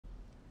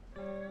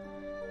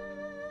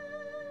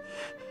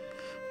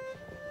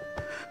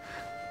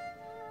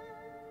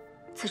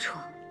子楚，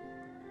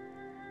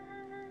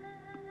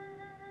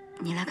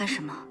你来干什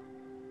么？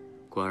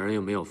寡人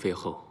又没有废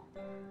后，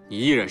你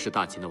依然是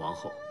大秦的王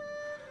后。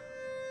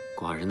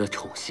寡人的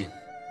宠幸，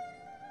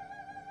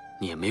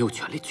你也没有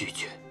权利拒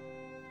绝。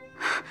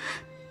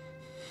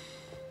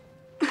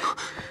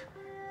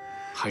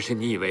还是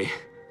你以为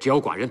只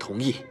要寡人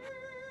同意，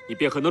你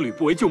便和那吕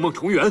不韦旧梦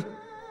重圆？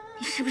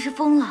你是不是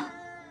疯了？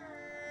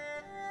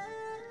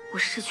我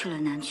失去了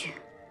南郡，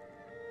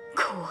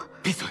可我……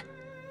闭嘴！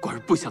寡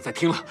人不想再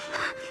听了。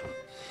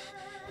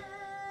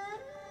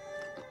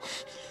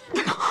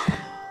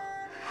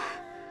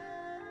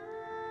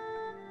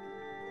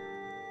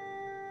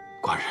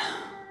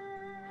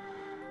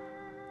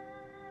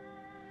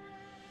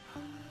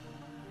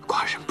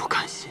寡人不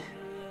甘心，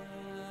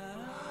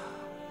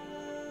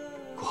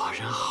寡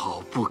人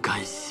好不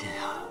甘心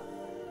啊！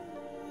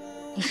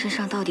你身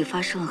上到底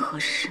发生了何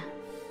事？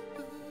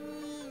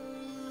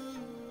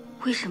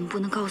为什么不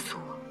能告诉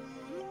我？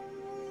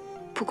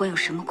不管有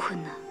什么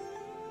困难，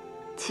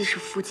既是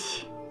夫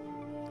妻，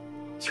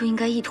就应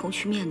该一同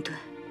去面对。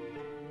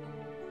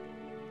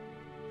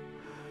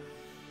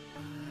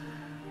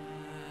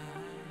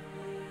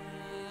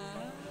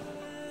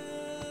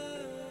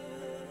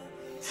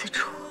子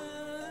楚，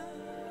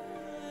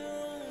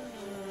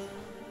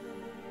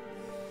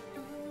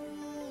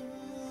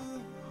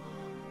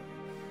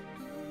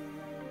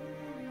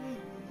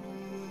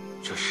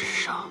这世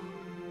上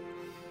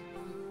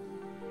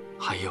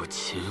还有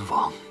秦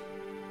王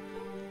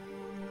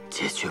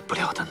解决不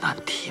了的难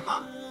题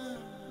吗？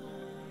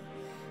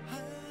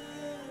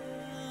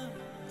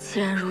既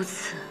然如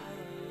此，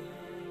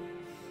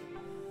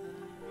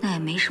那也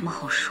没什么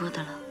好说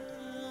的了。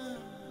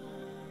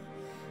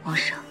皇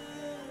上，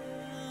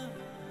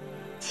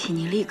请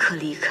您立刻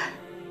离开。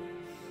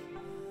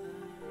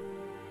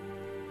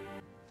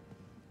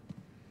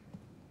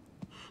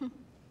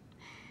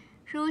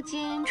如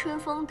今春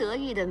风得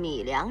意的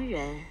米良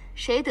人，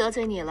谁得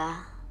罪你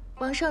了？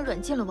王上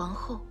软禁了王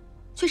后，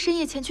却深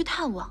夜前去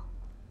探望，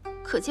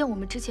可见我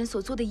们之前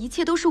所做的一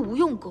切都是无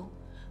用功。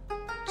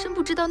真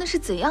不知道那是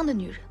怎样的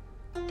女人，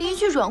连一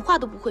句软话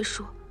都不会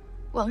说，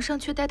王上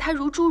却待她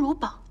如珠如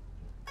宝。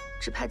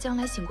只怕将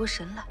来醒过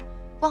神来，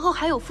王后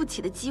还有复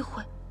起的机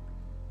会。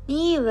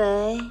你以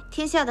为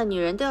天下的女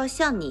人都要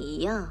像你一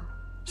样，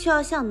需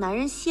要向男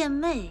人献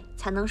媚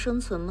才能生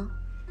存吗？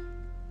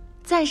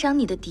赞赏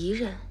你的敌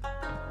人，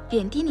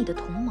贬低你的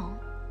同盟，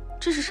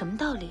这是什么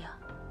道理啊？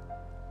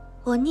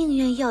我宁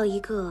愿要一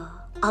个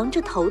昂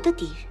着头的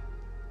敌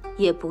人，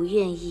也不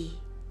愿意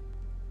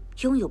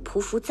拥有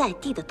匍匐在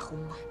地的同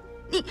盟。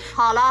你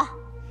好了，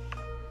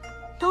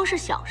都是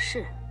小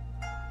事，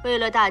为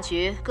了大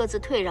局，各自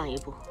退让一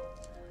步。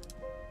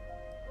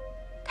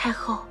太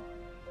后，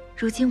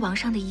如今王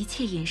上的一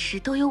切饮食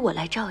都由我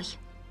来照应，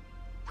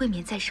未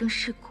免再生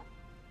事故，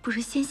不如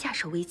先下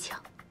手为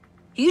强。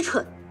愚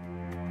蠢！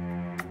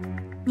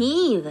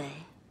你以为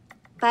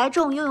白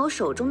仲拥有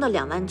手中的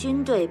2万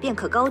军队便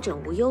可高枕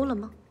无忧了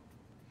吗？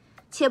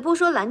且不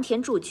说蓝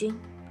田驻军，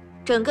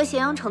整个咸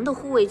阳城的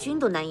护卫军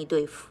都难以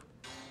对付。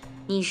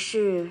你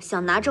是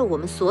想拿着我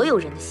们所有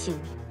人的性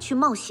命去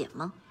冒险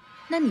吗？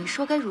那你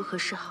说该如何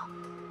是好？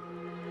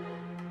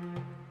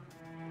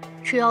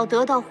只要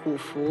得到虎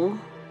符，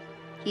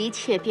一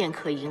切便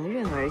可迎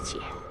刃而解。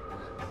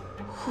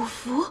虎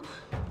符？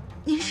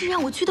您是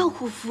让我去盗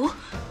虎符？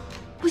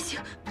不行，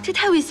这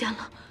太危险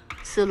了。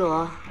思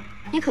罗，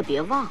你可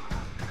别忘了，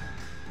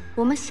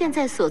我们现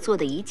在所做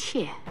的一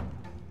切，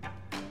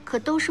可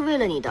都是为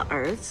了你的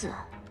儿子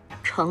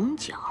成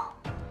角。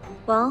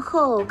王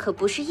后可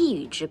不是一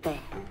羽之辈，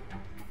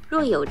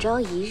若有朝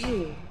一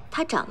日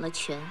她掌了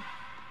权，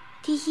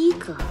第一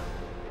个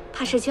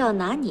怕是就要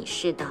拿你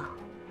试刀。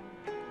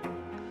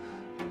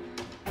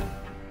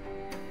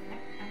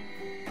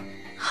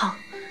好，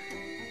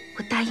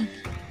我答应你。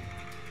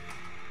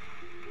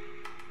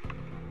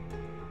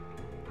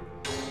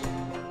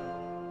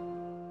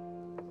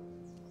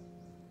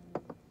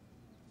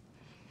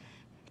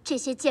这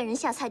些贱人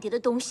下菜碟的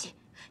东西，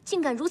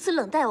竟敢如此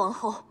冷待王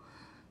后！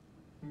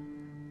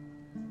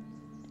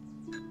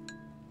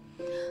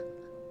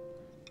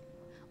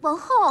王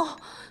后，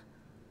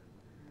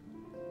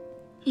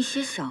一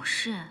些小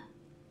事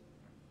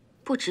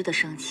不值得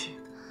生气。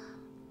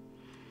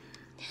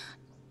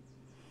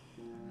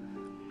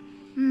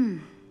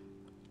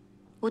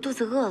我肚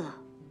子饿了，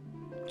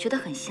觉得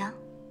很香。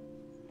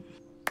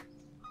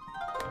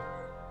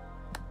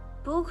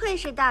不愧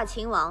是大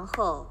秦王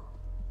后，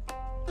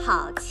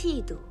好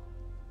气度，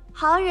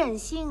好忍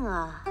性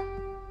啊！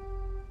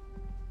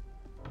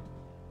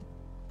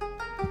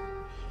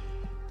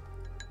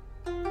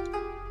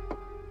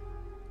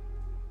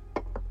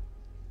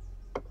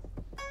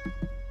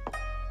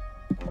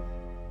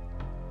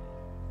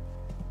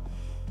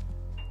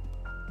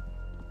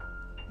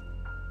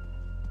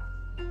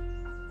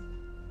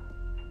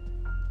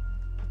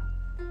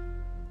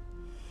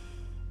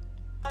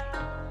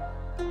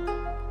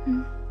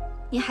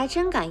你还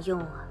真敢用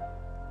啊！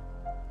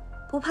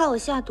不怕我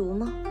下毒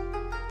吗？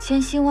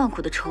千辛万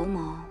苦的筹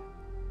谋，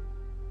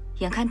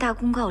眼看大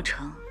功告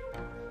成，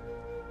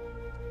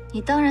你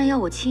当然要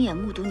我亲眼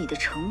目睹你的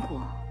成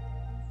果，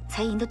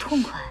才赢得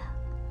痛快啊！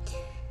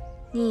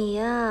你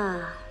呀，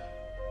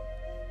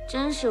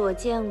真是我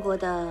见过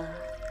的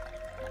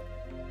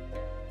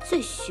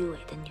最虚伪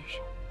的女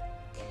人，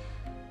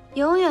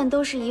永远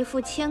都是一副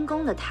谦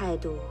恭的态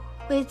度，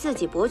为自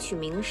己博取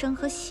名声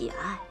和喜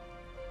爱。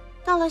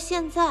到了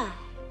现在，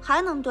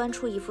还能端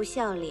出一副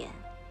笑脸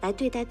来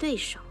对待对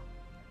手，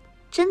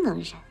真能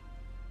忍。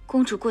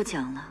公主过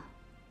奖了，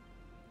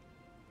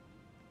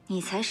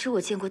你才是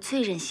我见过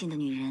最任性的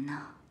女人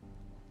呢。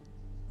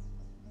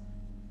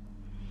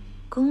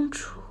公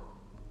主，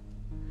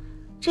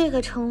这个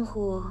称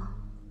呼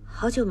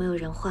好久没有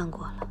人换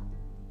过了。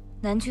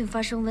南郡发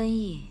生瘟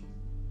疫，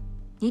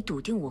你笃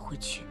定我会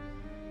去？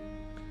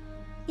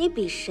你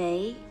比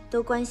谁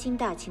都关心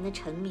大秦的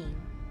臣民，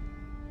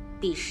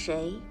比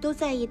谁都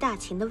在意大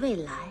秦的未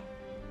来。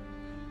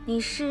你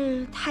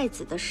是太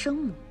子的生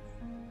母，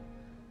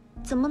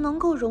怎么能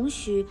够容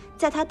许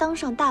在他当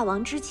上大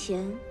王之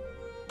前，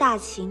大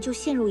秦就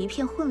陷入一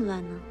片混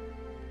乱呢？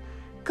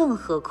更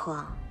何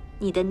况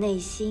你的内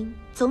心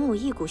总有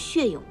一股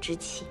血勇之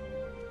气，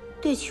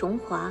对琼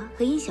华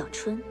和殷小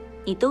春，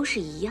你都是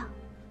一样。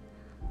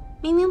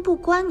明明不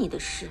关你的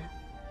事，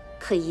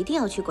可一定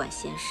要去管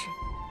闲事。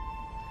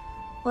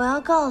我要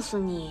告诉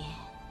你，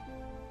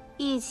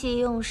意气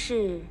用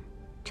事、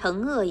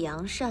惩恶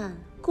扬善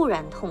固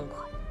然痛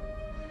快，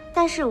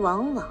但是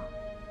往往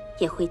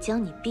也会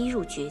将你逼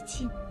入绝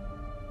境。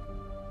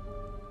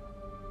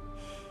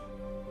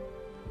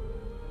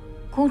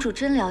公主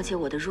真了解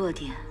我的弱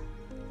点，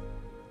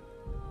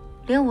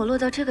连我落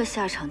到这个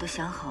下场都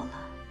想好了。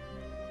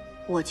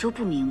我就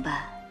不明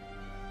白，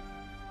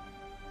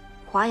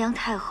华阳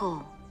太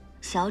后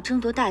想要争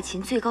夺大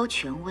秦最高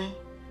权威，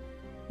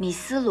米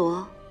斯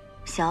罗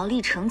想要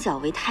立成角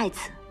为太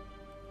子，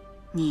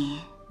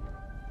你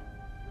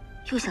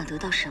又想得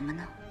到什么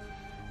呢？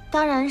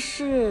当然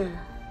是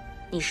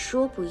你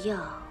说不要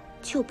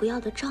就不要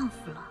的丈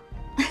夫了。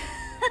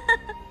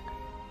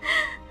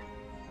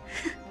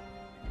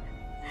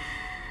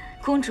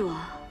公主，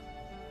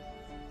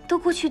都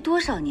过去多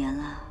少年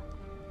了，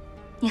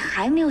你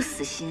还没有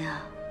死心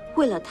啊？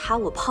为了他，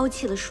我抛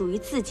弃了属于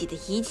自己的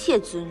一切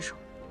尊荣，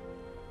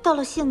到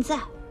了现在，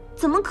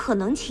怎么可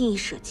能轻易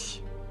舍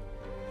弃？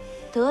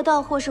得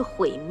到或是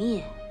毁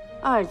灭，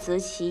二择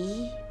其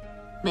一，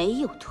没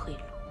有退路。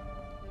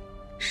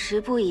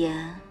时不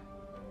言，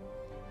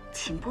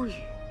寝不语。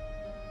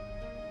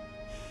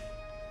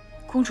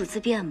公主自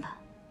便吧。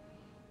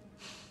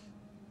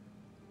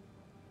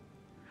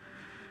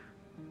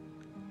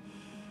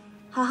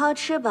好好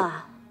吃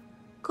吧，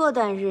过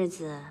段日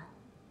子，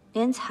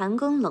连残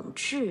羹冷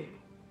炙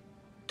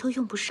都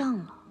用不上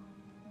了。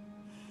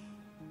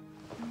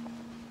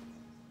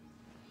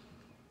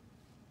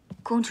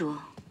公主，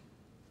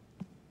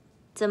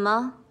怎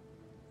么，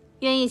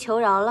愿意求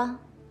饶了？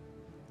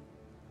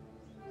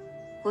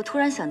我突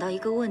然想到一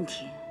个问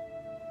题：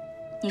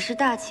你是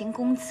大秦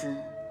公子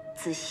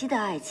子熙的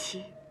爱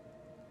妻，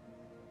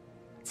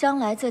将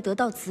来再得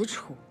到子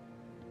楚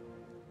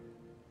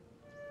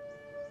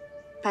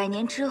，100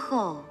年之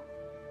后，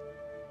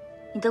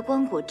你的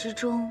棺椁之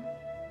中，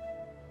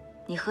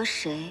你和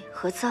谁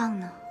合葬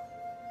呢？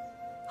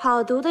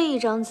好毒的一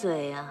张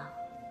嘴呀！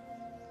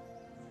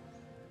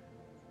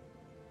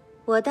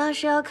我倒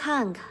是要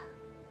看看，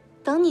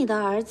等你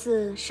的儿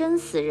子身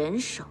死人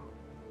手，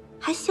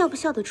还笑不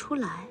笑得出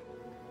来？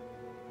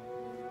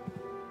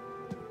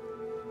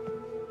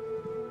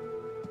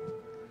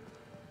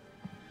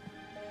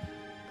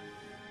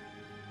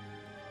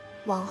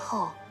王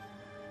后，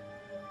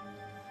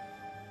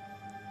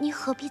你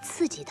何必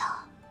刺激他？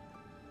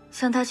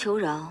向他求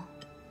饶，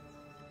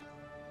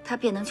他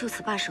便能就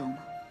此罢手吗？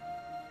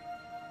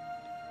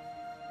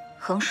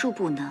横竖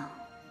不能，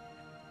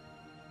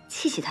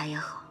气气他也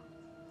好。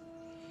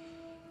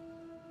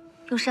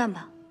用膳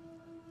吧。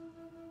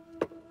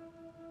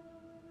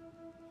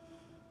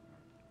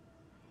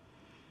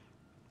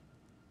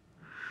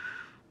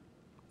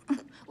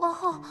王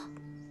后，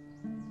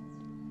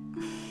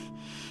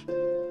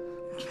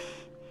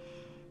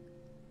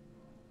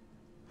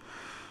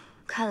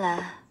看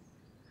来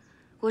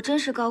我真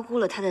是高估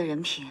了他的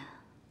人品。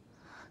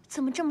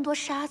怎么这么多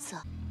沙子？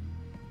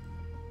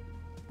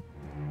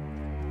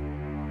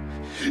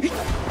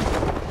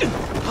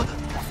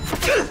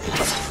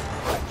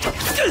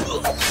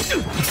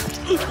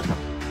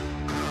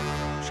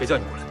谁叫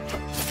你过来？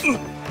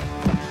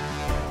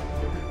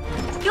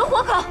留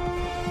活口！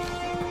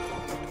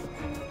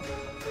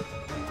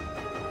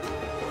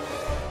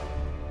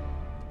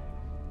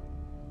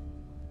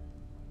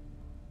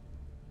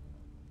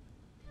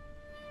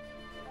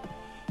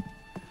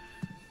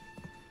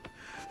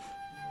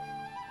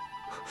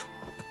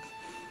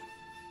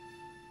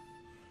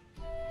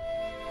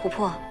琥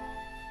珀，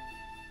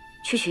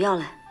去取药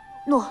来。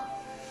诺。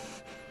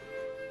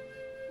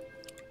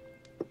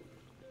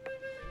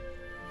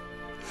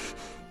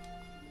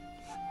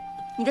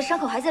你的伤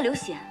口还在流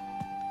血，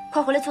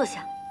快回来坐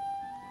下。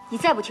你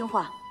再不听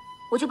话，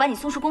我就把你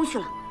送出宫去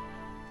了。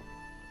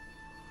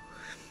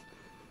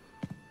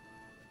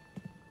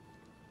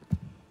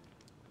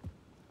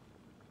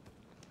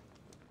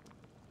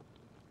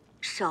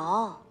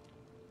少。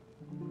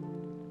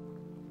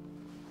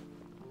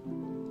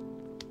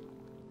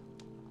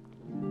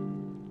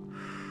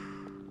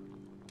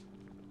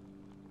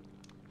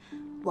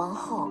王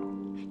后，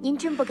您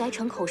真不该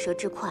逞口舌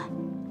之快。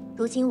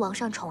如今王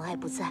上宠爱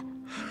不在，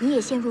你也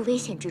陷入危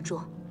险之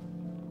中。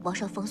王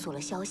上封锁了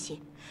消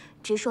息，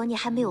只说你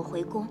还没有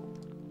回宫，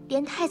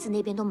连太子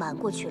那边都瞒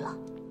过去了。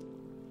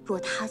若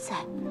他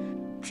在，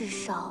至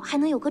少还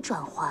能有个转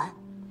圜。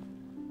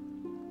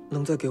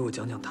能再给我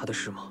讲讲他的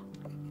事吗？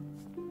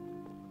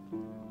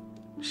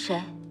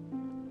谁？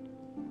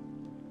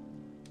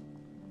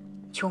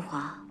琼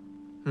华。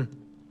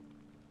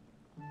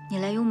你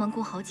来雍门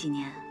宫好几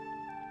年，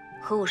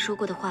和我说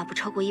过的话不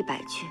超过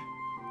100句，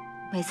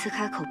每次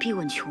开口必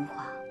问琼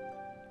华。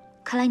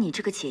看来你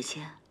这个姐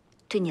姐，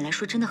对你来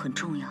说真的很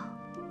重要。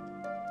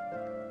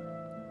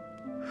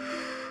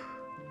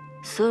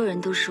所有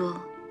人都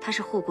说她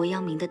是祸国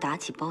殃民的妲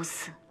己褒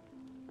姒，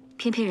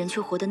偏偏人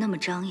却活得那么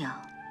张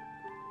扬。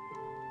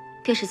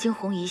便是惊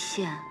鸿一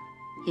现，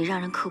也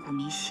让人刻骨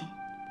铭心。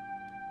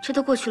这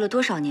都过去了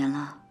多少年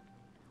了，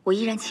我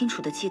依然清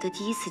楚地记得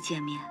第一次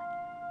见面。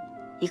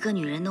一个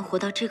女人能活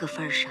到这个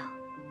份上，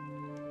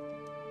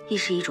亦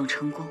是一种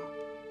成功。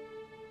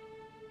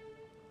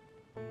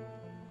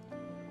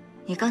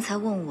你刚才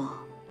问我，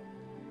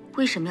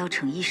为什么要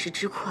逞一时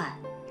之快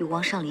与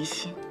王上离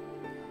心？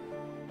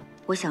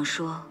我想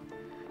说，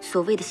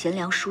所谓的贤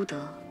良淑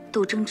德、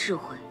斗争智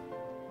慧，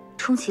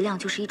充其量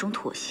就是一种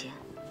妥协，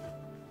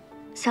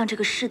向这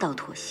个世道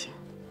妥协。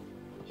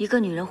一个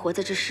女人活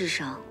在这世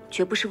上，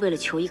绝不是为了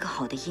求一个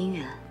好的姻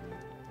缘，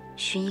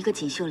寻一个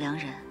锦绣良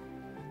人，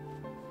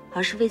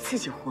而是为自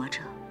己活着，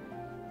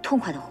痛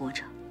快地活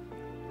着。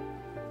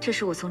这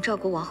是我从赵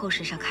国王后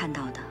身上看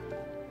到的，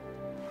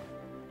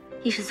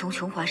亦是从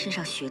琼华身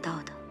上学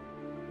到的。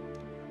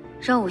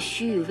让我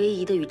虚与委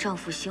蛇地与丈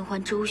夫新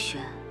欢周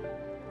旋，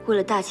为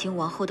了大秦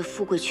王后的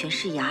富贵权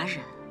势哑忍，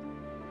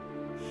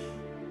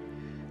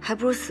还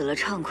不如死了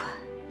畅快。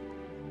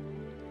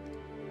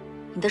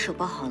你的手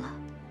包好了，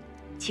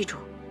记住，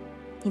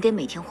你得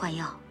每天换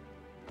药，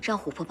让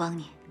琥珀帮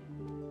你。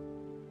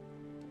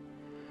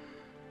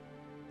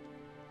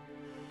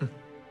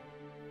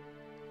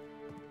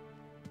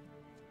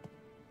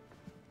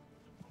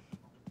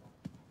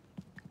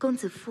公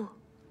子父，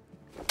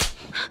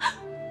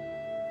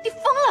你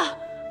疯了！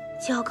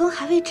脚跟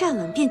还未站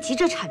稳，便急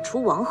着铲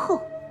除王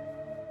后。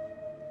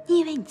你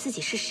以为你自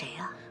己是谁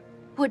啊？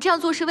我这样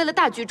做是为了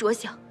大局着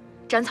想，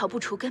斩草不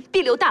除根，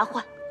必留大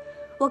患。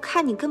我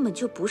看你根本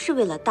就不是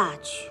为了大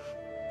局，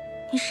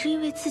你是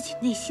因为自己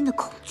内心的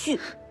恐惧。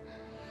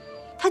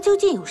他究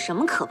竟有什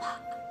么可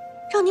怕，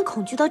让你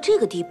恐惧到这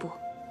个地步？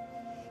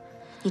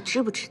你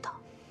知不知道，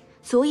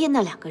昨夜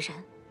那2个人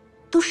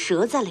都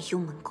折在了雍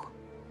门宫。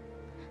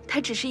她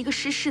只是一个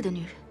失势的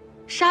女人，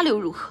杀留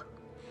如何？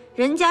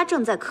人家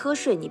正在瞌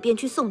睡，你便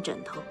去送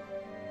枕头。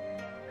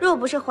若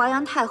不是华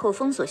阳太后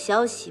封锁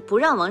消息，不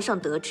让王上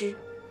得知，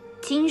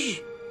今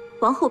日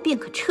王后便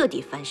可彻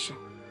底翻身。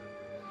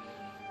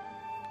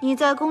你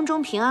在宫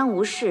中平安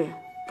无事，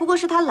不过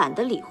是她懒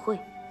得理会。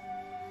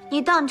你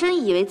当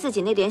真以为自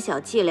己那点小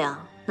伎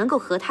俩能够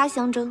和她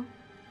相争？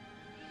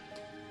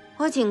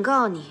我警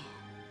告你，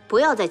不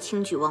要再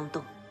轻举妄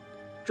动。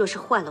若是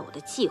坏了我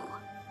的计划，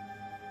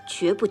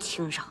绝不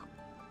轻饶。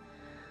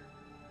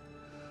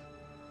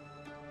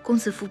公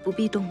子父不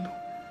必动怒，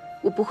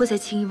我不会再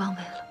轻易妄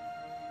为了。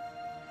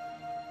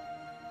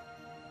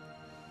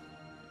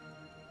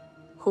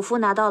虎符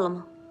拿到了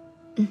吗？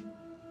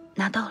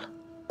拿到了。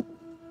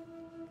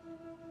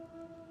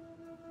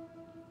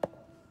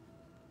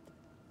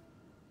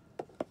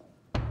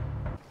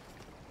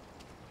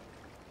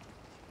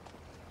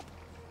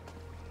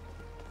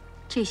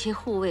这些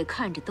护卫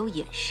看着都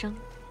眼生，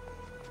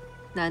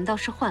难道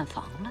是换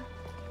防了？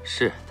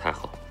是太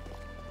后。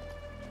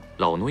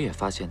老奴也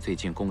发现最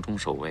近宫中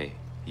守卫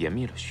严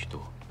密了许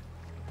多，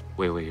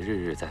卫尉日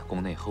日在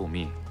宫内候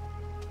命，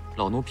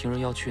老奴平日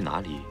要去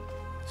哪里，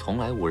从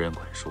来无人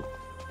管束。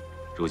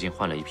如今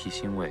换了一批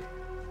新卫，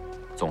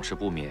总是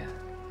不免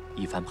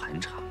一番盘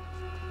查。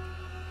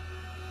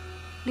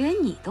连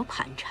你都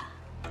盘查？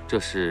这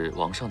是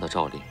王上的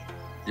诏令，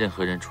任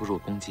何人出入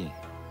宫禁，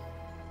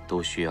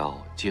都需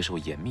要接受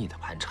严密的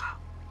盘查。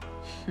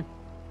哼，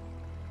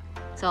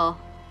走，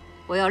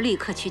我要立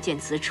刻去见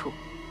子楚。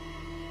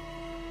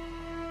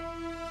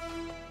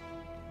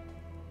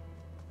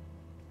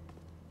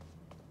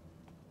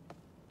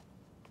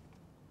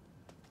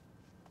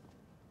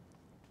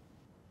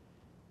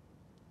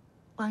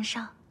皇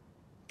上，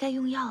该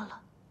用药了。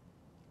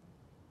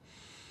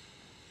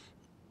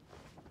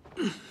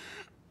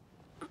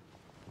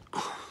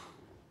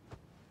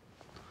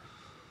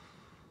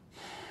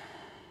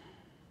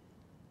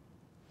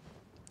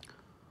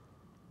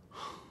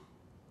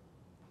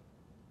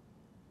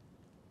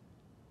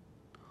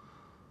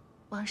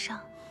皇上，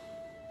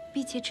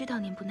婢妾知道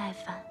您不耐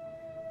烦，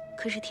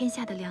可是天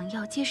下的良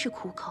药皆是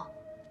苦口，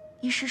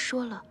医师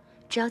说了，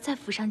只要再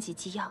服上几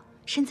剂药，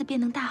身子便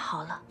能大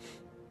好了。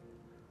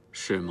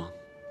是吗？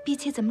婢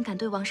妾怎么敢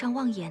对王上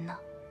妄言呢？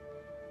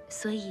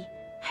所以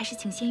还是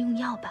请先用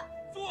药吧。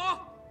父王，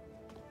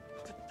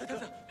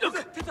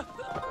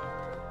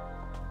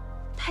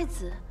太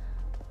子，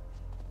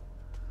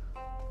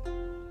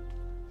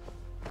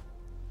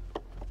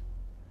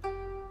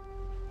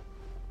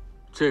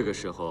这个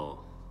时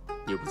候，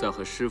你不在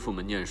和师傅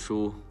们念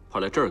书，跑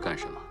来这儿干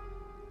什么？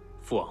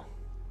父王，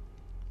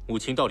母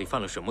亲到底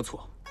犯了什么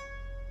错？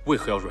为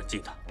何要软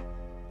禁她？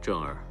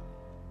正儿，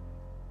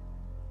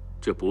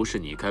这不是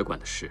你该管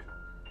的事。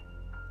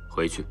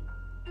回去。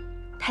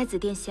太子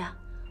殿下，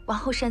王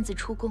后擅自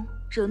出宫，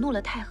惹怒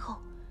了太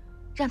后，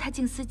让她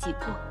静思己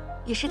过，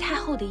也是太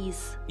后的意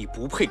思。你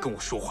不配跟我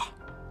说话。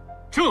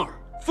正儿，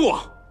父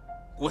王，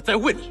我在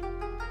问你，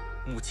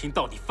母亲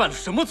到底犯了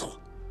什么错？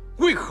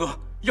为何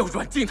要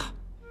软禁她？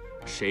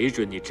谁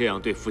准你这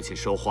样对父亲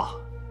说话？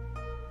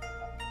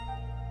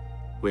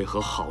为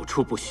何好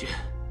处不学，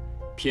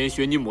偏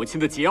学你母亲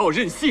的桀骜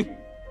任性？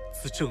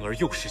自正儿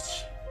幼时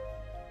起，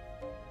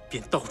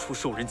便到处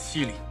受人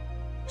欺凌、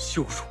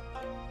羞辱。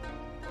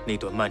那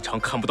段漫长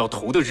看不到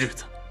头的日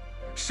子，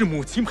是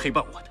母亲陪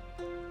伴我的。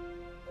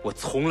我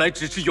从来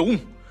只知游牧，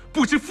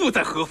不知父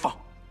在何方，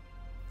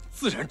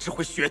自然只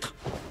会学他。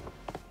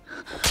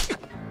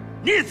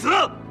逆子！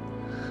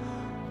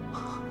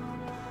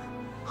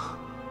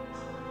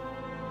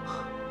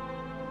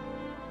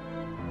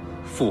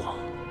父王，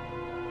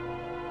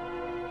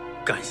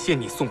感谢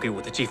你送给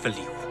我的这份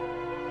礼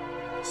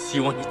物，希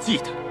望你记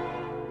得，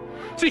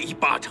这一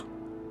巴掌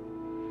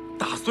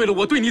打碎了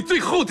我对你最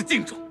后的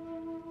敬重。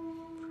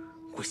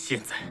我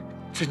现在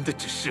真的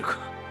只是个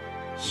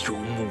有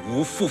母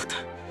无父的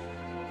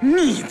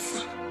逆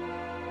子。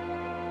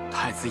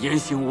太子言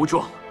行无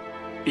状，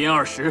编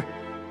20，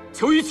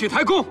求于取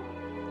太公。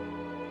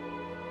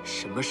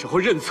什么时候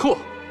认错，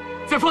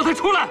再放他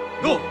出来。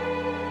诺。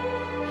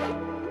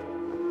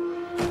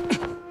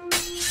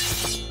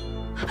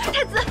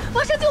太子，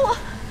王上救我！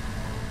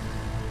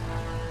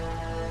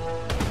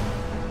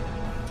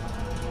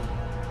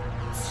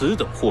此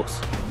等货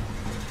色，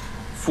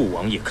父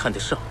王也看得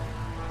上。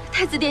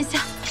太子殿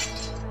下，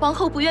王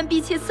后不愿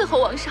婢妾伺候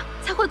王上，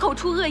才会口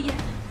出恶言。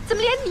怎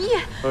么连你也？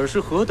尔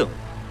是何等，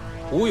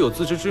无有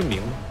自知之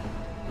明吗？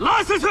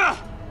拉下去！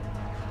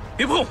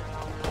别碰，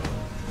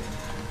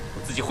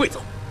我自己会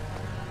走。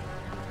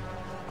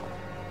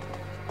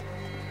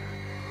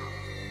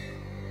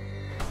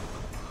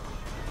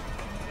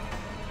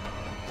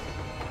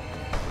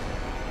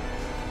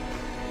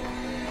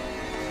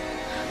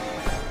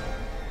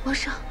王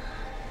上，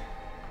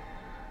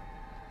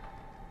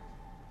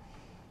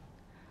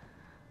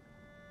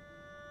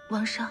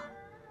王上，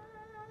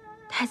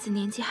太子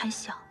年纪还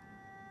小，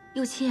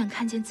又亲眼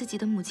看见自己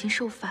的母亲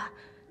受罚，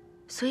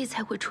所以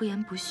才会出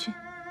言不逊。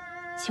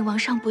请王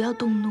上不要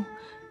动怒，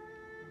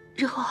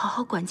日后好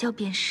好管教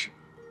便是。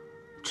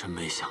真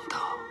没想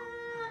到，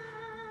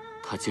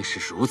他竟是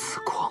如此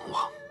狂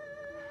妄。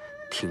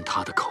听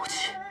他的口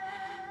气，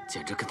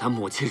简直跟他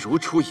母亲如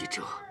出一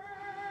辙，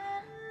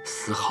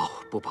丝毫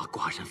不把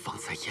寡人放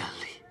在眼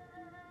里。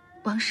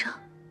王上，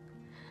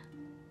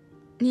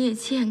你也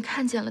亲眼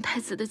看见了太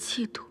子的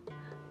气度，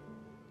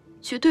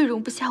绝对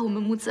容不下我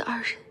们母子2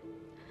人。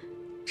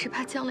只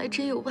怕将来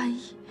真有万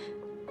一，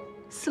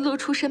思罗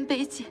出身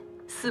卑贱，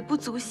死不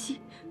足惜。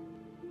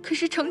可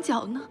是程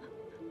角呢？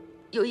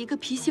有一个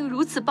脾性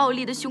如此暴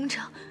戾的兄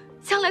长，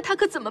将来他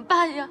可怎么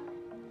办呀？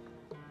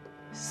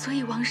所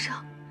以王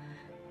上，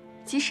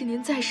即使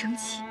您再生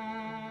气，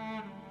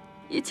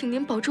也请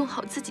您保重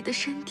好自己的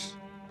身体。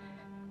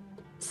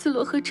思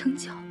罗和程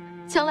角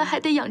将来还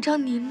得仰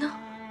仗您呢。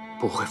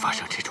不会发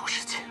生这种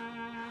事情。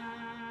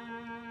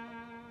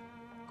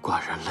寡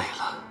人累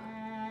了，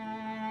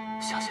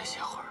想先歇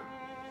会儿。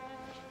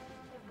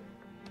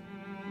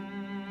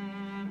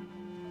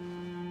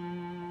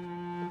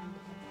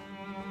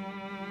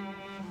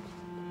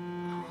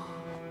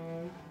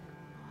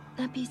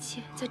那婢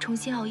妾再重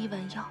新熬一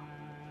碗药，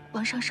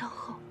王上稍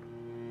后。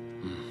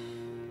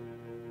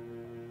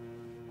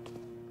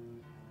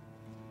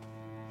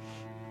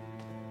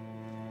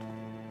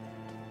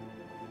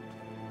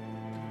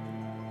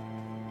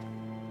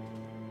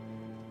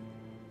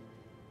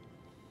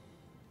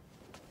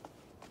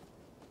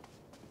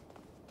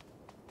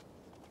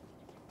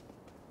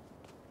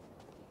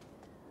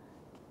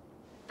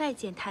拜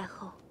见太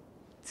后。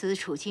子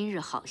楚今日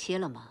好些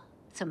了吗？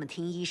怎么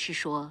听医师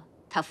说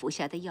他服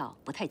下的药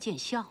不太见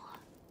效啊？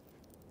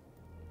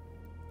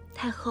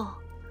太后，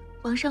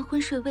王上昏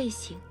睡未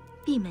醒，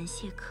闭门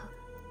谢客。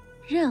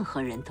任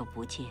何人都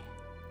不见，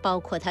包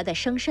括他的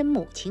生身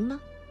母亲吗？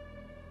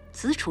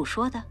子楚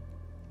说的。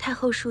太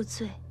后恕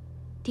罪，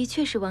的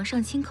确是王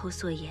上亲口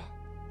所言，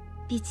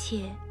婢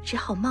妾只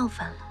好冒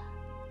犯了。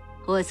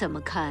我怎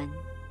么看，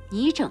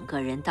你整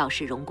个人倒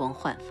是容光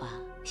焕发，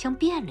像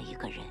变了一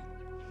个人。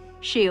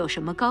是有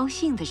什么高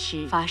兴的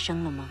事发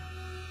生了吗？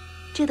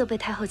这都被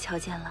太后瞧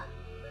见了，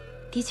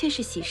的确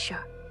是喜事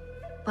儿。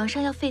王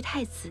上要废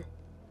太子，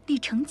立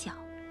程角。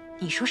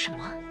你说什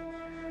么？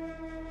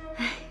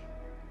唉，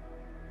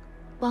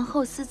王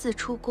后私自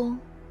出宫，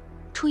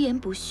出言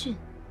不逊，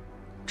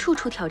处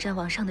处挑战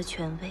王上的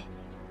权威，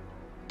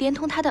连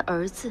同他的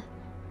儿子，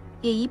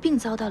也一并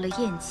遭到了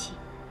厌弃。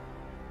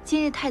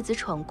今日太子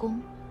闯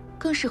宫，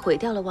更是毁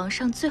掉了王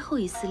上最后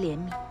一丝怜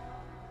悯。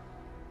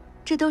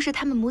这都是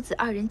他们母子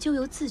二人咎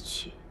由自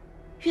取，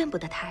怨不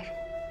得他人。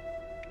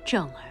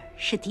正儿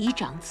是嫡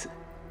长子，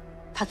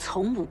他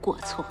从无过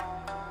错。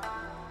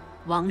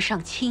王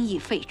上轻易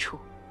废除，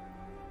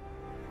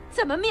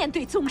怎么面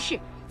对宗室？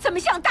怎么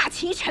向大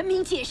秦臣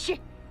民解释？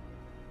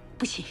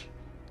不行，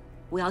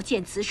我要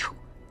见子楚，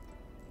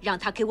让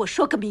他给我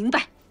说个明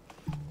白。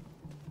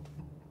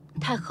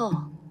太后，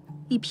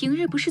你平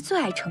日不是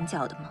最爱成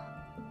脚的吗？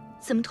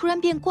怎么突然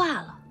变卦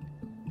了？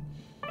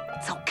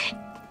走开！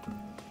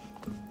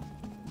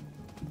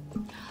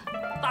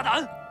大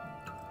胆！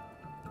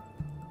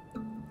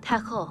太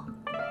后，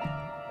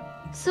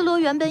思罗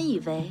原本以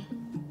为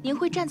您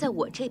会站在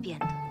我这边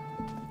的，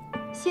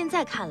现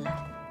在看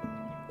来，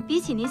比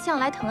起您向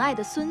来疼爱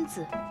的孙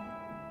子，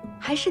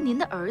还是您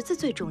的儿子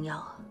最重要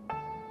啊。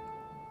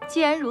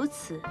既然如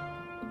此，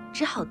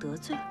只好得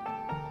罪了。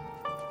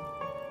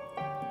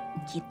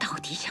你到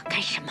底想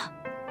干什么？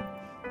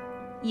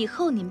以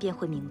后您便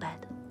会明白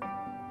的。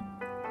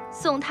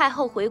送太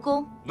后回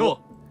宫。诺。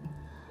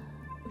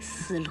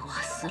思罗，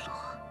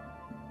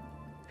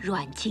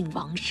软禁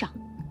王上，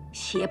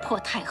胁迫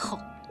太后，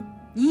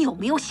你有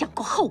没有想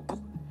过后果？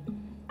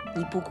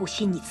你不顾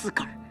惜你自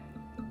个儿，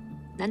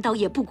难道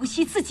也不顾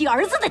惜自己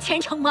儿子的前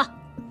程吗？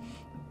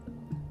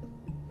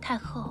太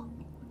后，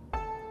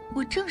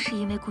我正是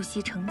因为顾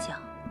惜成脚，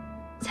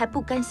才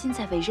不甘心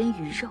再为人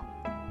鱼肉。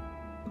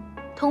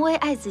同为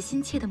爱子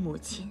心切的母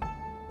亲，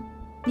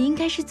你应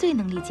该是最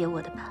能理解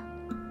我的吧？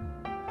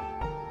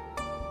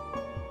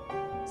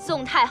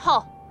宋太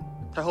后。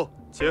太后，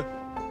请。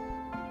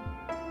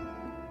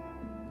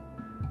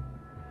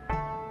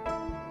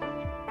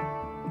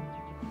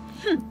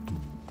哼！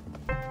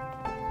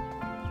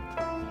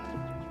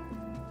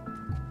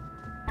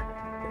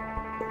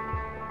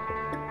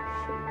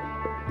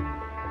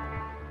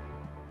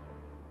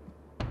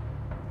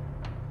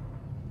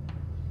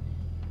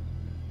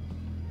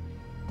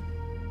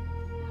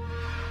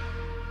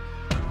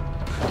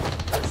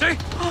谁？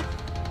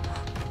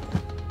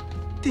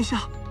殿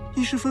下，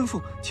医师吩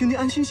咐，请您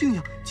安心静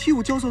养，切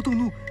勿焦躁动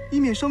怒，以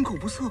免伤口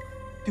不测，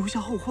留下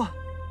后患。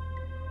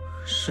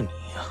是你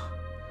呀！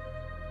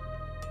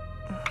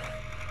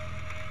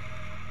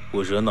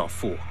我惹恼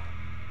父王，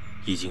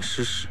已经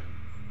失势，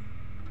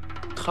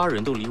他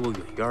人都离我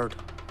远远的，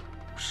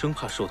生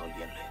怕受到连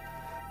累。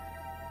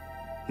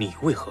你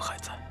为何还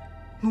在？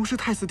奴是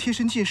太子贴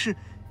身监视，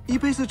一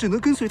辈子只能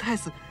跟随太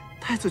子，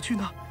太子去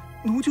哪，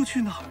奴就去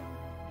哪。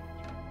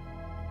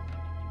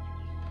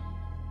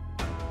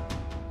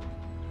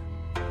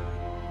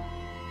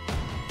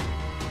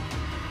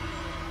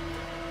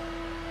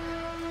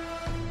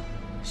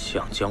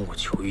想将我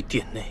囚于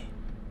殿内，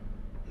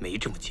没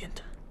这么简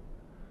单。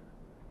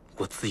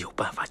我自有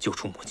办法救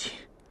出母亲。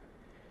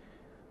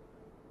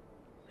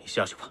你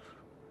下去吧。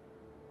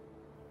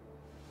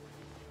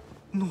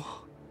诺。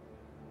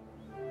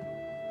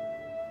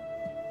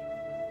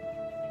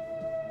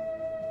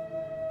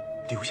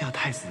留下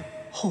太子，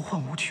后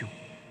患无穷。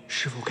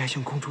是否该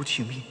向公主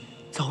请命，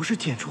早日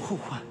剪除后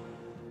患？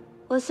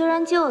我虽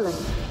然救了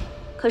你，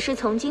可是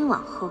从今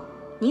往后，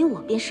你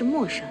我便是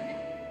陌生人。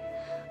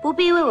不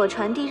必为我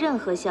传递任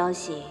何消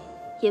息，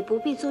也不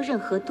必做任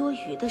何多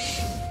余的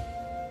事。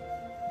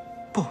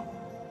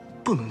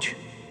不能去。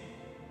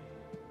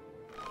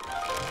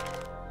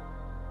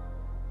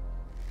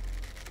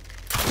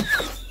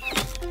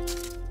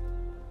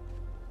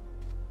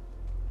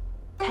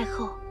太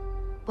后，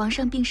王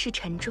上病势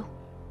沉重，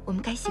我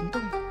们该行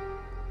动了。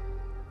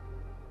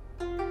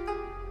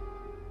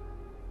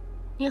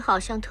你好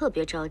像特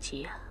别着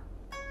急啊，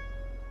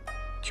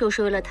就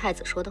是为了太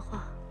子说的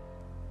话。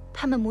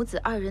他们母子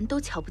二人都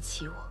瞧不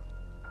起我，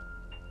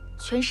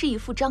全是一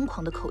副张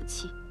狂的口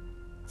气。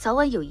早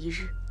晚有一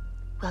日，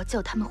我要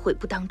叫他们悔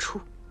不当初。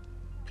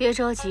别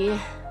着急，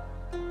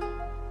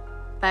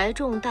白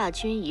仲大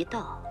军一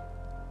到，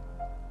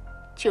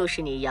就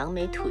是你扬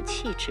眉吐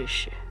气之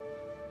时。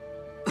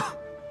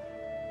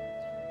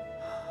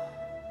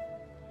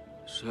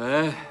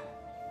谁？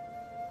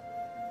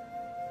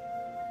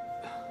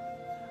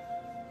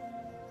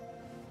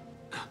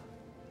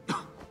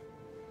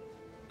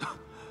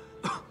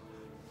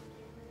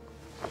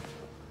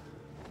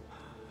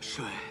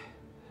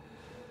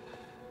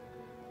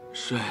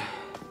水，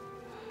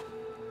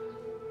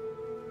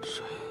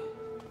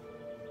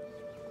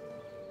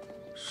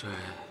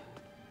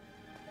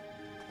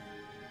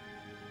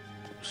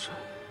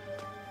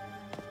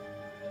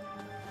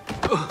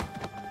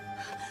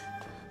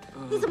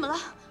你怎么了？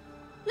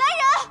来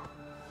人！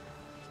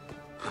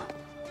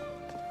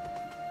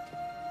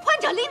患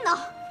者令呢？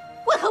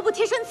为何不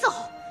贴身伺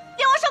候？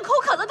连王上口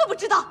渴了都不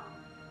知道。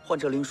患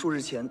者令数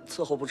日前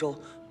伺候不周，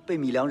被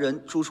米良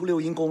人逐出六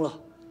阴宫了。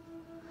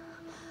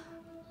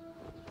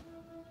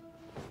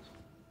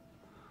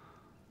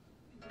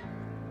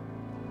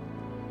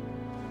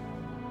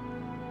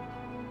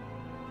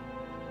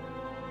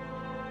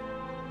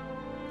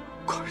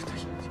寡人的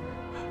眼睛，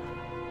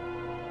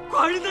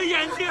寡人的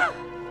眼睛！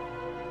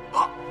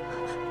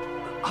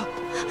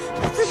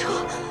子楚，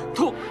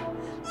痛！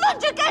愣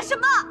着干什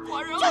么？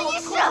叫医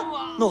生！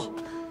诺。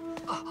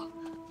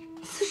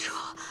子楚。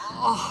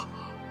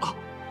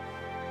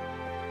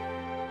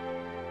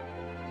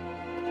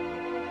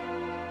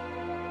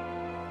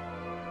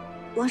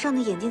王上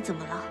的眼睛怎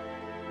么了？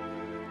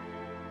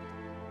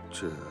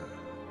这……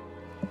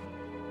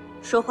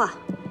说话。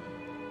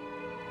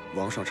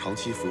王上长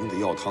期服用的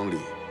药汤里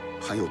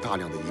含有大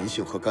量的银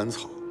杏和甘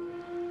草，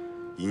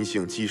银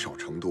杏积少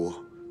成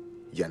多，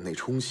眼内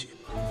充血，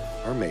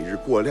而每日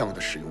过量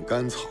的使用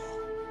甘草，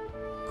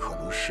可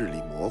能视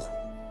力模糊，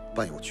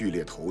伴有剧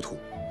烈头痛，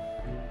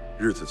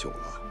日子久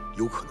了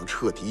有可能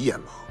彻底眼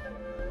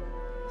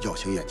盲。要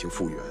想眼睛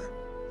复原，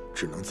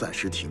只能暂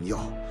时停药，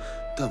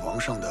但王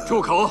上的……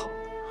住口！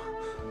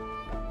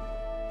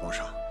王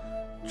上，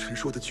臣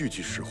说的句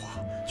句实话，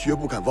绝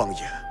不敢妄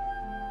言。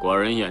寡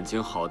人眼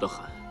睛好得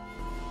很，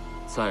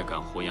再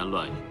敢胡言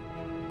乱语，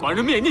寡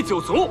人灭你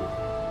九族！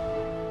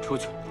出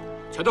去，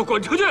全都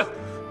滚出去！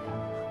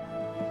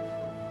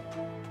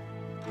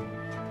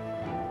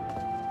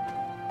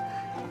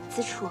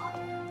子楚，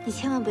你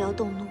千万不要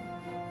动怒，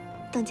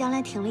等将来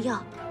停了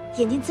药，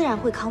眼睛自然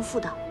会康复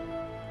的。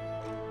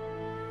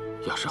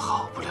要是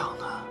好不了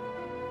呢？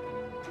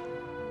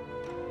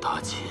大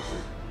秦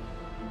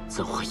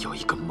怎会有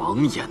一个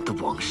盲眼的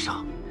王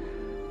上？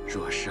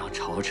若是让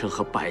朝臣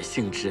和百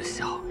姓知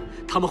晓，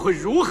他们会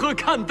如何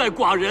看待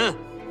寡人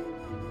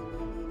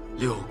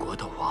？6国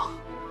的王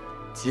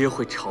皆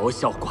会嘲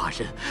笑寡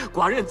人，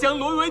寡人将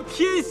沦为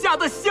天下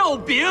的笑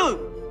柄。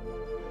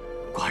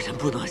寡人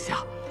不能下，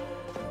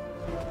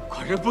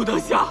寡人不能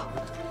下，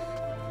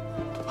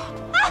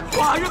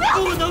寡人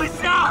不能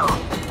下！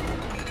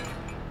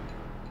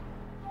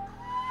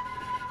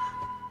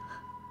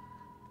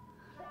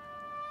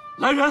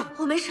来人！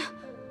我没事。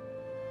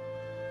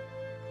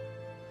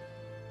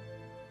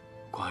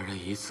寡人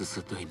一次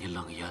次对你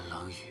冷言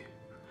冷语，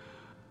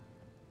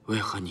为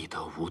何你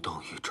都无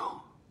动于衷？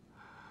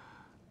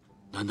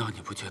难道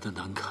你不觉得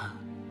难堪，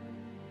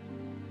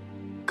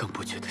更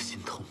不觉得心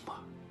痛吗？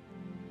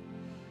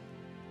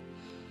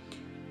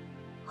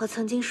我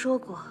曾经说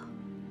过，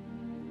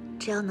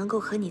只要能够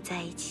和你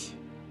在一起，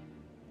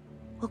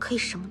我可以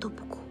什么都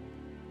不顾。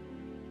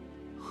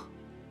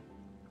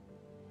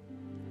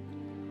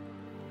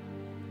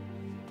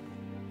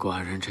寡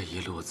人这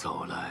一路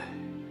走来，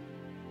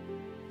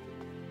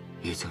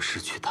已经失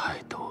去太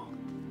多。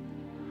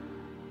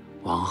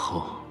王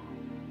后、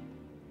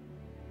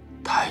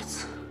太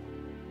子，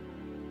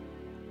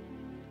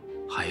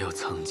还有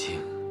曾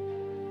经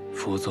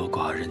辅佐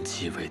寡人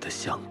继位的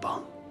相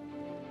邦。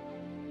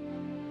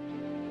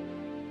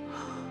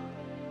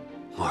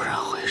蓦然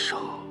回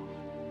首，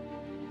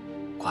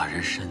寡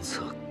人身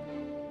侧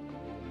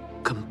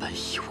根本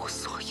一无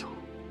所有。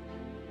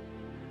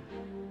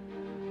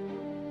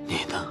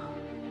你呢？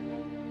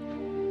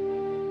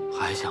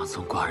还想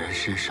从寡人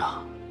身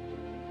上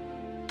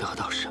得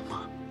到什么？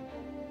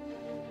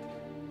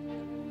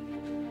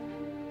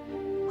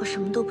我什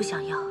么都不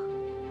想要。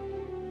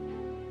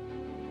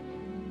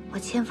我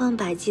千方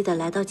百计地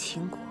来到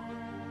秦国，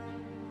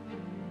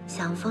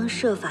想方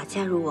设法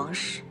加入王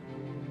室，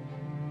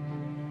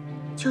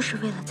就是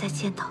为了再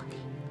见到你。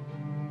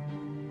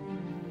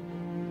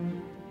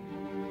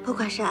不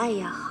管是爱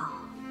也好，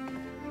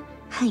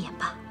恨也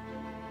罢，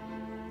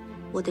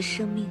我的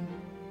生命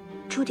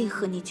注定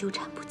和你纠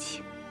缠不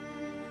清。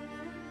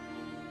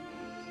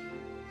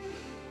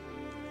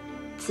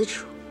子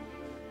楚，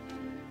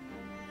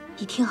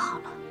你听好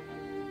了，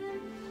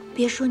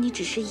别说你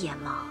只是眼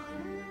盲，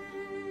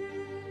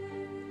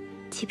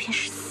即便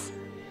是死，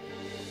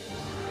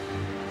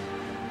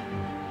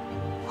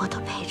我都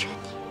陪着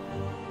你。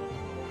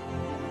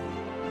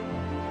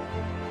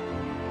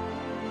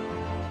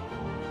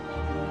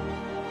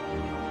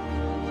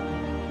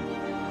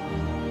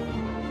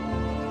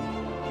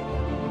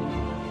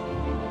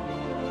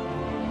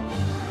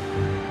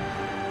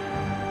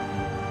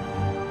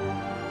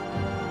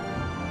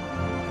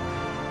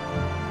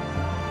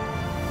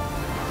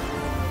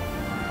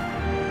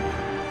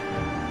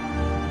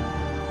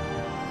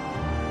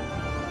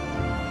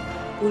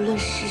无论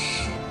世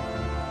事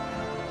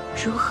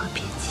如何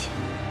变迁，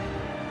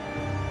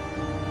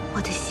我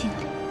的心里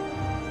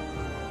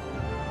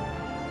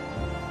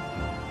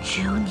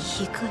只有你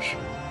一个人。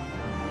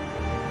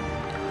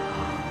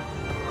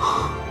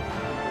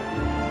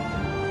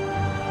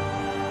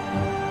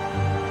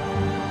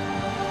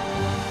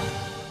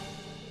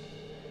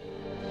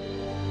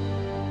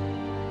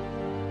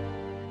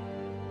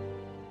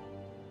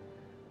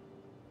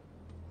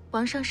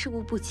皇上事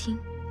务不清，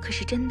可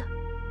是真的？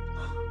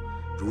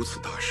如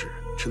此大事，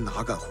臣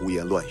哪敢胡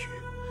言乱语？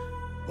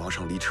王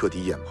上离彻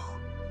底眼盲，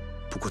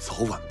不过早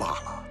晚罢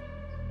了。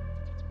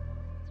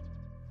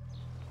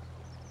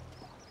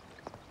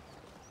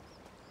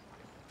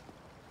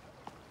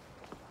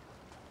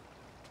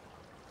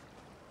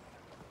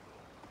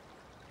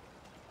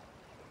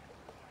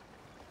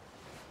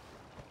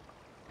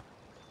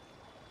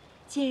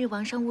近日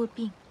王上卧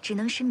病，只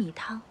能食米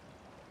汤。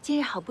今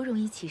日好不容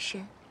易起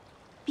身，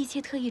婢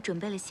妾特意准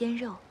备了鲜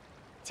肉，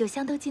酒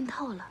香都浸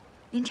透了，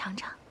您尝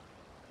尝。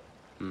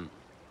嗯。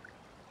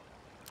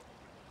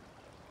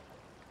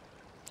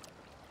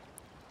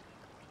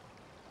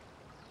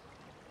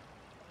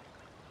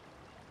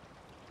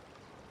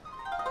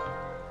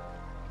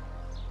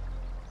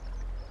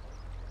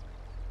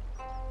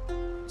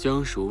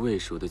将熟未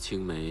熟的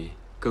青梅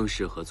更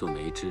适合做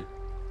梅汁，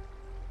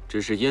只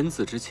是腌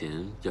制之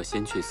前要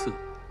先去色。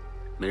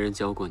没人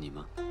教过你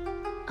吗？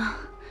啊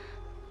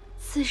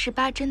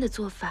，48针的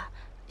做法，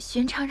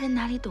寻常人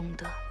哪里懂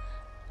得？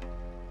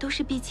都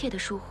是婢妾的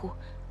疏忽，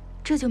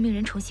这就命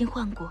人重新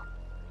换过。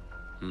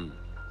嗯。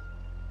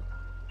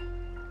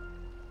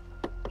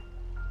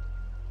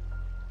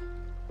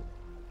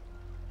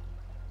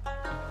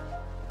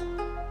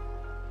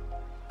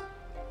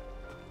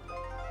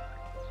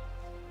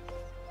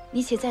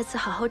你且再次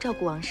好好照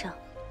顾王上，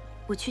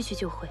我去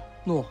就回。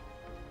诺。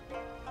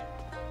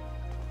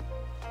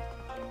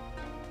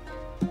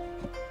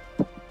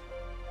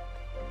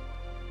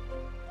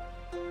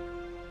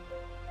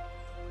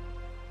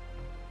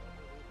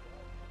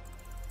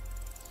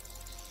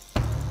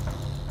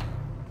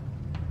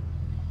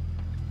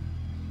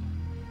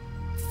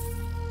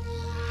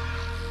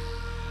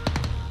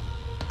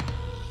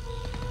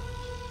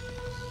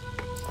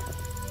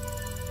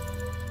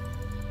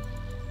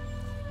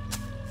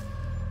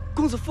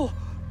公子父，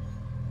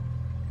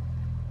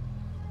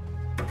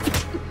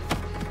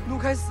奴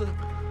该死。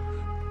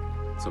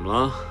怎么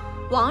了？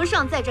王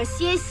上在这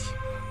歇息，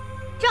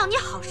让你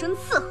好生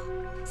伺候，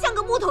像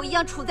个木头一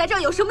样杵在这儿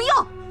有什么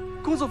用？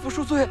公子父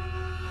恕罪。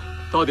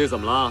到底怎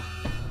么了？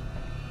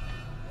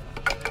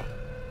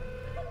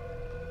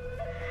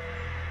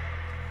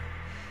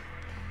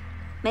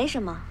没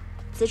什么，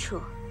子楚，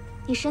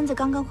你身子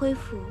刚刚恢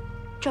复，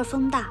这儿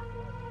风大，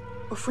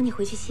我扶你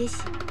回去歇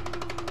息。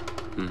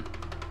嗯。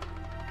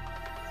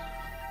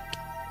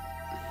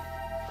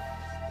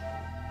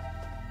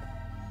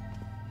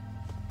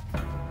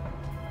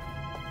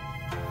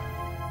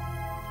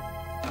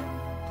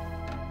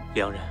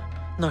良人，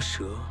那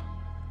蛇……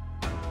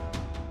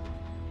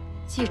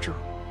记住，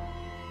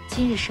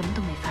今日什么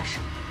都没发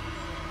生。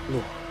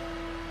诺。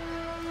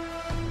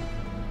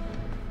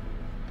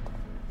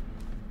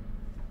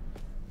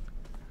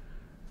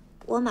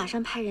我马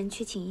上派人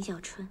去请尹小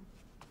春，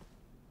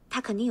他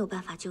肯定有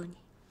办法救你。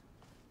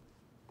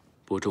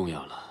不重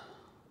要了。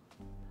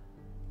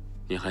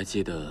你还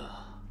记得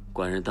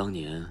寡人当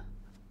年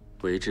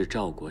围治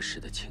赵国时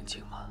的情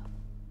景吗？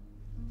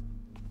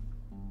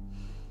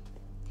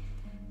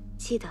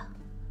记得。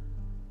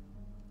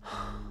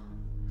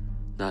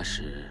那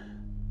时，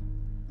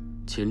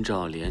秦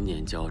赵连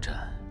年交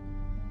战，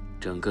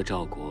整个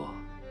赵国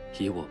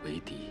以我为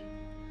敌，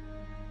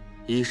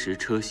衣食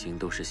车行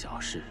都是小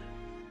事，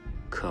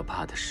可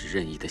怕的是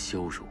任意的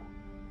羞辱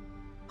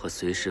和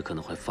随时可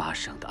能会发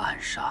生的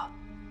暗杀。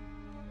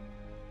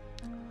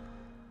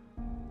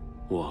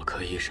我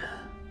可以忍，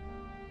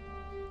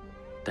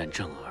但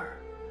正儿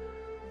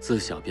自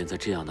小便在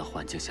这样的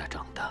环境下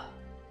长大，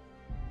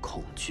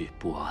恐惧、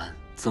不安、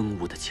憎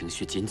恶的情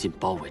绪紧紧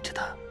包围着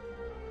他。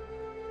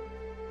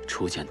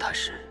初见他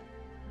时，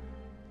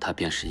他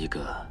便是一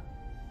个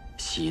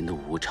喜怒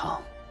无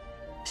常、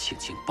性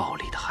情暴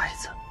戾的孩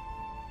子。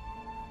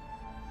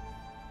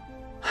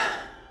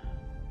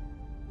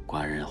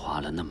寡人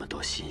花了那么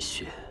多心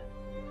血，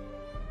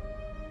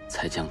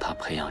才将他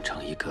培养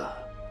成一个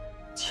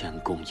谦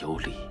恭有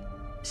礼、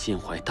心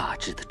怀大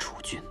志的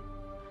储君。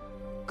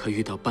可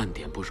遇到半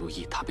点不如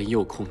意，他便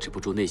又控制不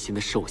住内心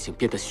的兽性，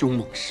变得凶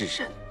猛噬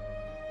人。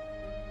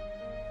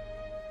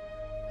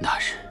那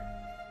日，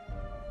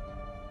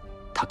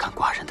他看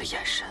寡人的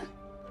眼神，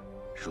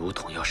如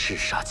同要弑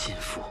杀亲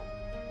父。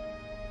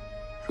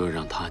若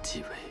让他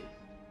继位，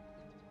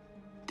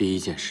第一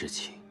件事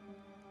情，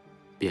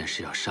便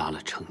是要杀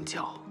了成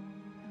角，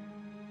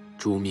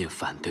诛灭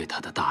反对他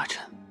的大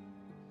臣。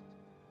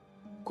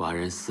寡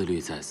人思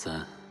虑再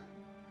三，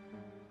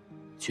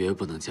绝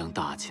不能将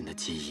大秦的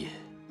基业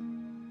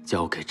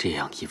交给这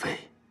样一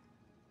位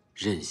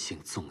任性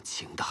纵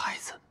情的孩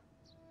子。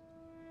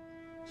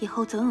以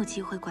后总有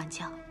机会管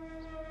教。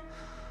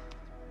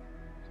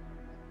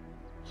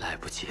来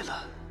不及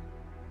了，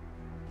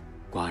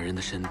寡人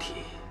的身体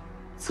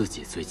自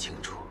己最清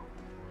楚。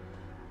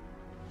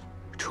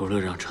除了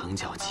让成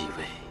角继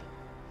位，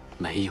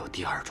没有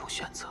第二种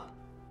选择。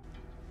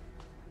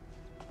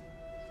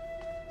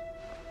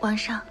王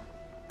上，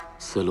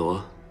思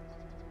罗，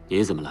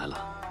你怎么来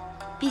了？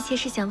婢妾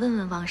是想问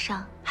问王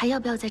上，还要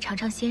不要再尝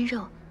尝鲜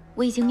肉？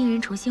我已经命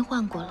人重新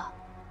换过了。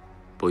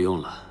不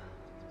用了。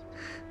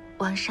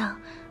王上，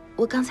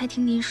我刚才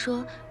听您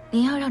说，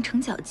您要让成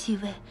角继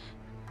位，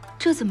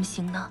这怎么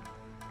行呢？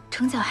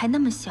成角还那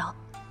么小，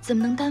怎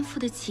么能担负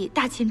得起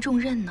大秦重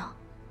任呢？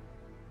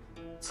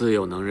自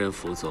有能人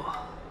辅佐。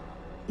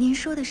您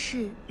说的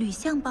是吕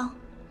相邦？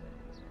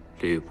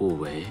吕不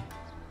韦？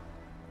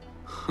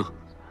哼，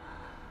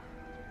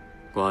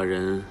寡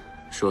人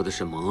说的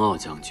是蒙骜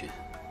将军。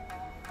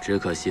只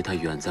可惜他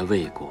远在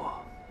魏国，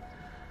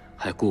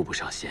还顾不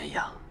上咸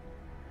阳，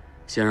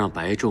先让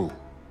白仲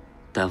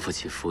担负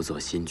起辅佐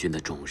新君的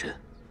重任。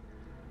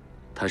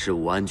他是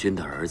武安君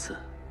的儿子，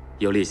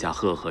又立下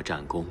赫赫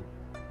战功，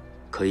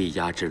可以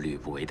压制吕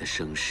不韦的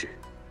声势。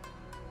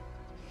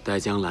待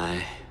将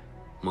来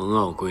蒙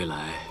骜归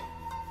来，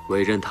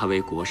委任他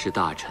为国事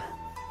大臣，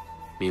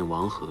命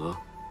王和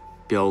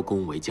标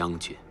功为将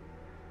军。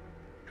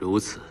如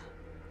此，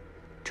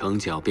城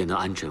角便能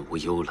安枕无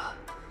忧了。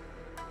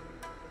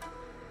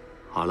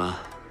好了，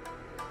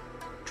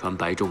传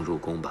白仲入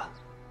宫吧。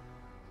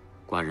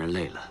寡人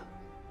累了，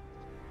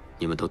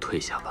你们都退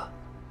下吧。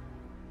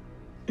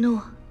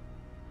诺。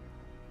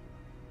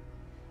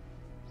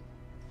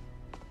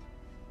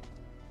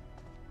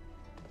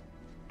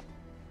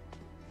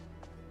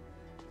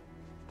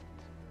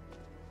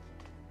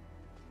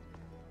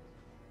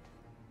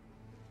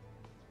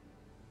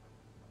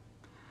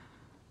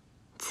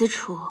子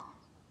楚，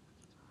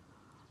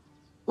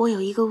我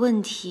有一个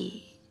问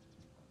题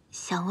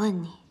想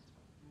问你。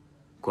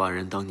寡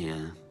人当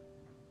年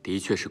的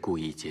确是故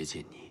意接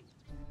近你，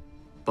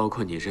包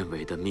括你认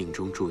为的命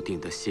中注定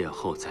的邂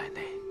逅在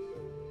内。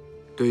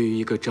对于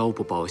一个朝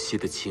不保夕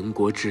的秦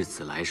国质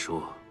子来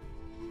说，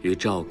与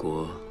赵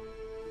国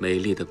美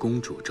丽的公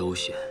主周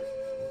旋，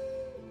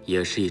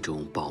也是一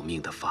种保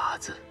命的法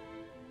子。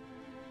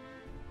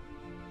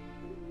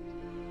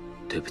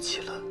对不起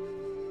了，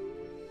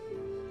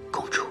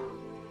公主。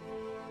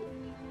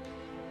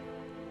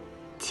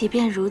即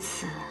便如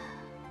此，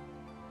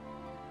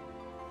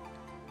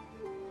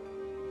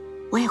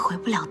我也回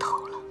不了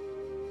头了。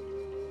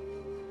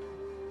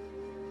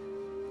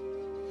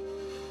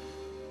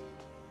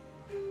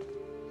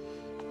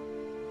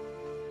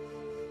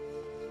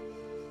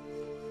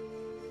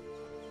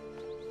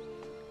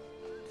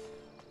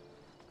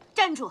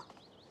站住！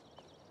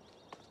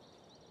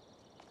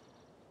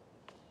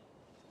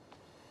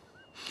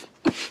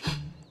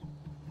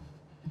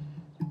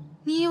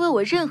你以为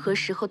我任何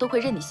时候都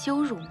会任你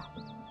羞辱吗？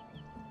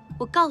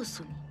我告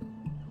诉你，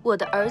我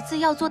的儿子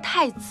要做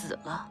太子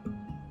了，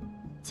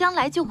将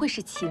来就会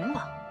是秦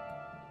王，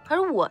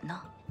而我呢，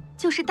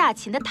就是大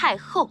秦的太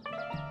后。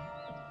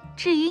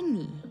至于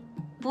你，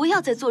不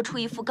要再做出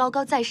一副高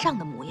高在上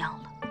的模样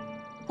了，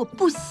我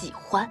不喜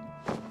欢。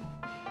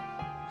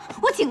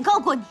我警告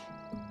过你，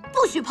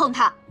不许碰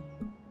它。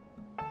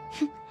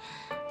哼，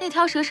那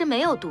条蛇是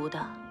没有毒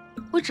的，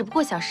我只不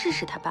过想试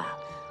试它罢了。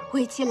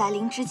危机来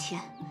临之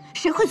前，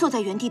谁会坐在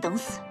原地等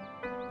死？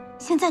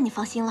现在你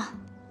放心了。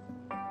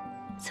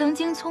曾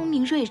经聪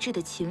明睿智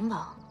的秦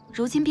王，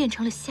如今变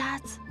成了瞎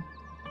子，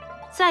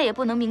再也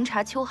不能明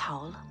察秋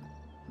毫了。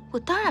我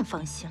当然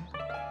放心了。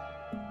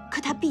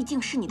可他毕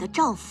竟是你的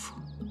丈夫。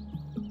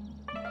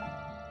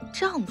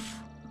丈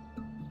夫，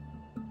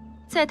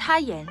在他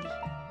眼里，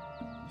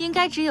应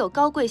该只有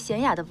高贵娴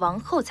雅的王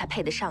后才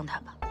配得上他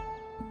吧？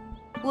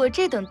我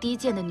这等低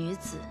贱的女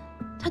子，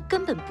他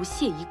根本不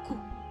屑一顾。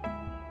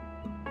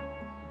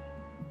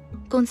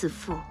公子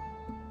父，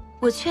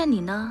我劝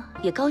你呢，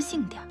也高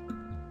兴点。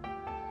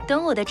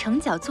等我的城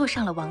角坐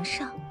上了王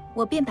上，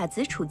我便把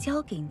子楚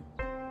交给你，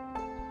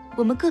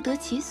我们各得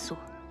其所，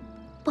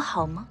不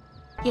好吗？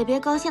也别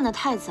高兴得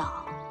太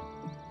早，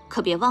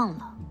可别忘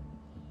了，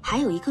还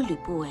有一个吕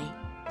不韦。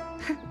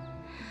哼，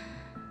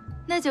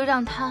那就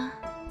让他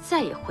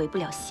再也回不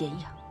了咸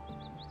阳。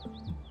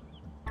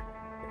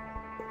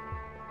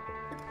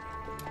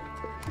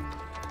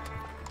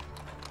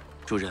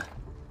主人，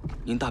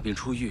您大病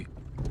初愈，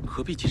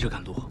何必急着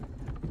赶路？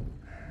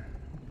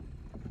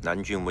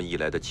南郡瘟疫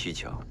来得蹊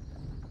跷，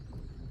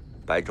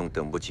白仲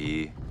等不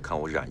及看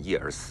我染疫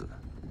而死，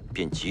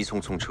便急匆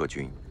匆撤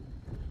军。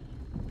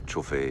除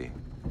非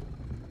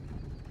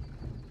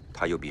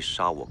他有比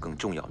杀我更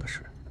重要的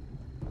事，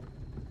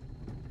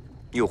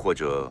又或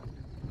者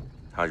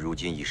他如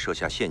今已设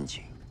下陷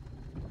阱，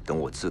等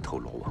我自投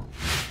罗网。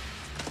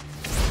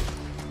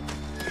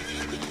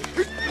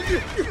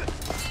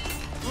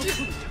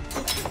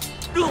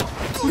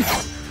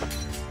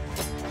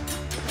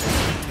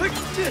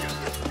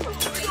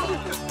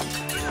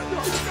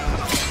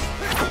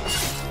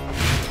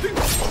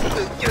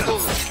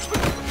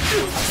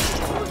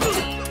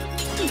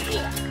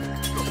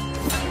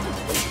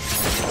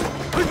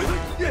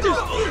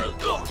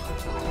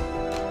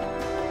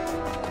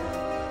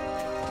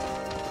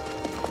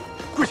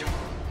跪下！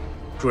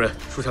主人，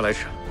属下来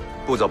迟。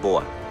不早不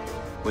晚，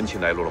温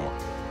情来路了吗？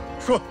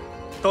说，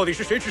到底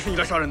是谁指使你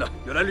来杀人的？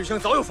原来吕相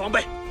早有防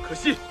备，可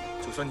惜，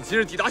就算你今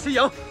日抵达咸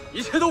阳，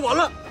一切都晚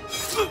了。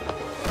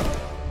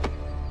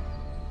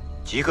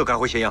即刻赶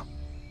回咸阳。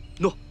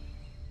诺。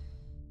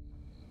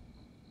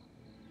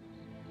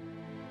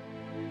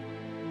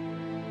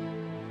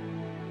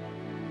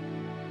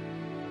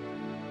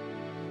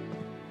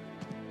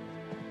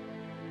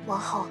王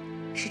后，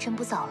时辰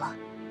不早了，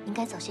应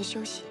该早些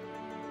休息。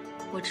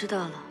我知道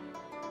了，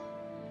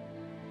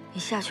你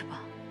下去吧。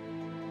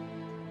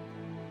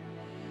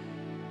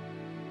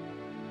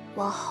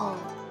王后，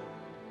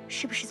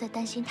是不是在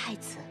担心太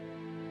子？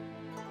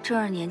正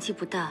儿年纪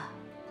不大，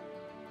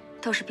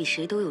倒是比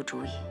谁都有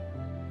主意。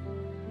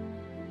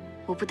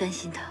我不担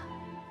心他。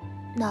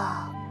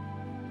那，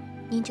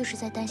您就是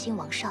在担心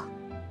王上？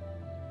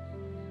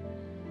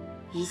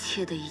一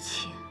切的一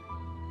切，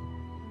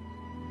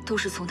都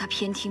是从他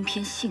偏听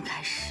偏信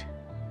开始。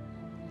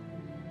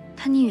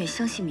他宁愿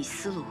相信米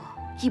斯罗，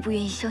亦不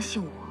愿意相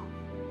信我。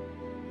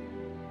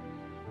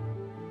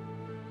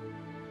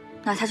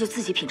那他就自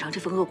己品尝这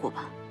份恶果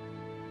吧，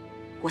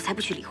我才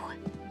不去理会。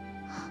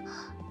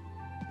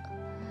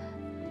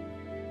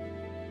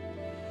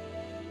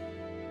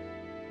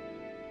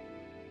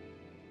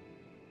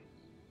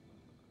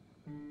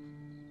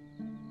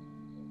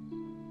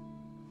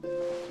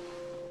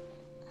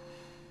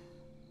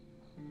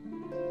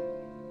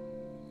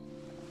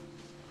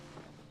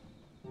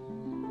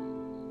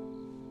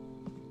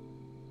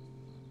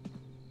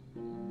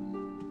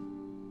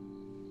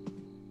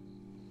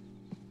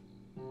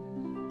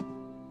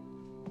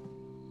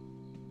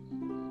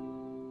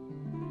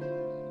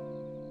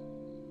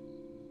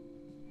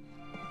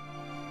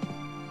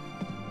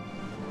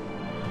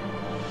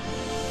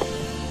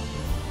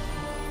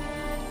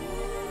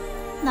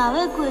哪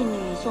位贵女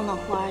送的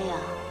花呀？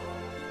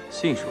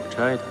信手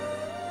摘的。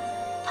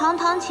堂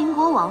堂秦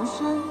国王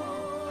孙，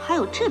还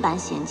有这般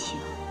闲情？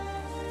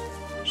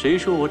谁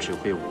说我只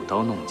会舞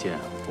刀弄剑、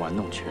玩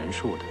弄权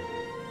术的？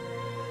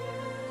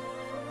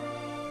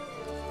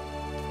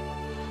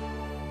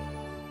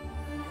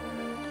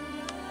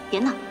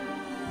别闹！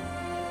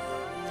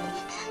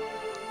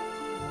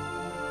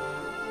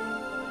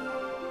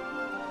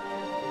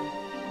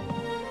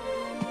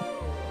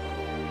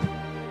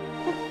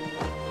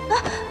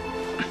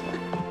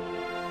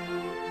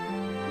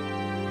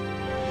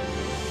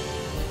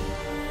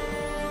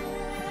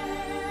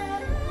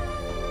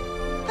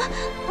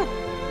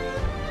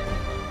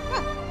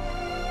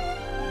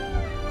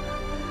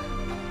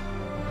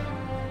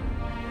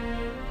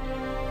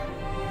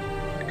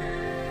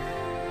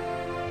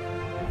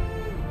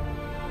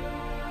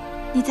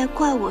你在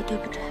怪我，对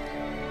不对？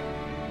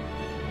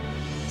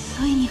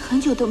所以你很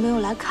久都没有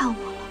来看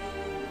我。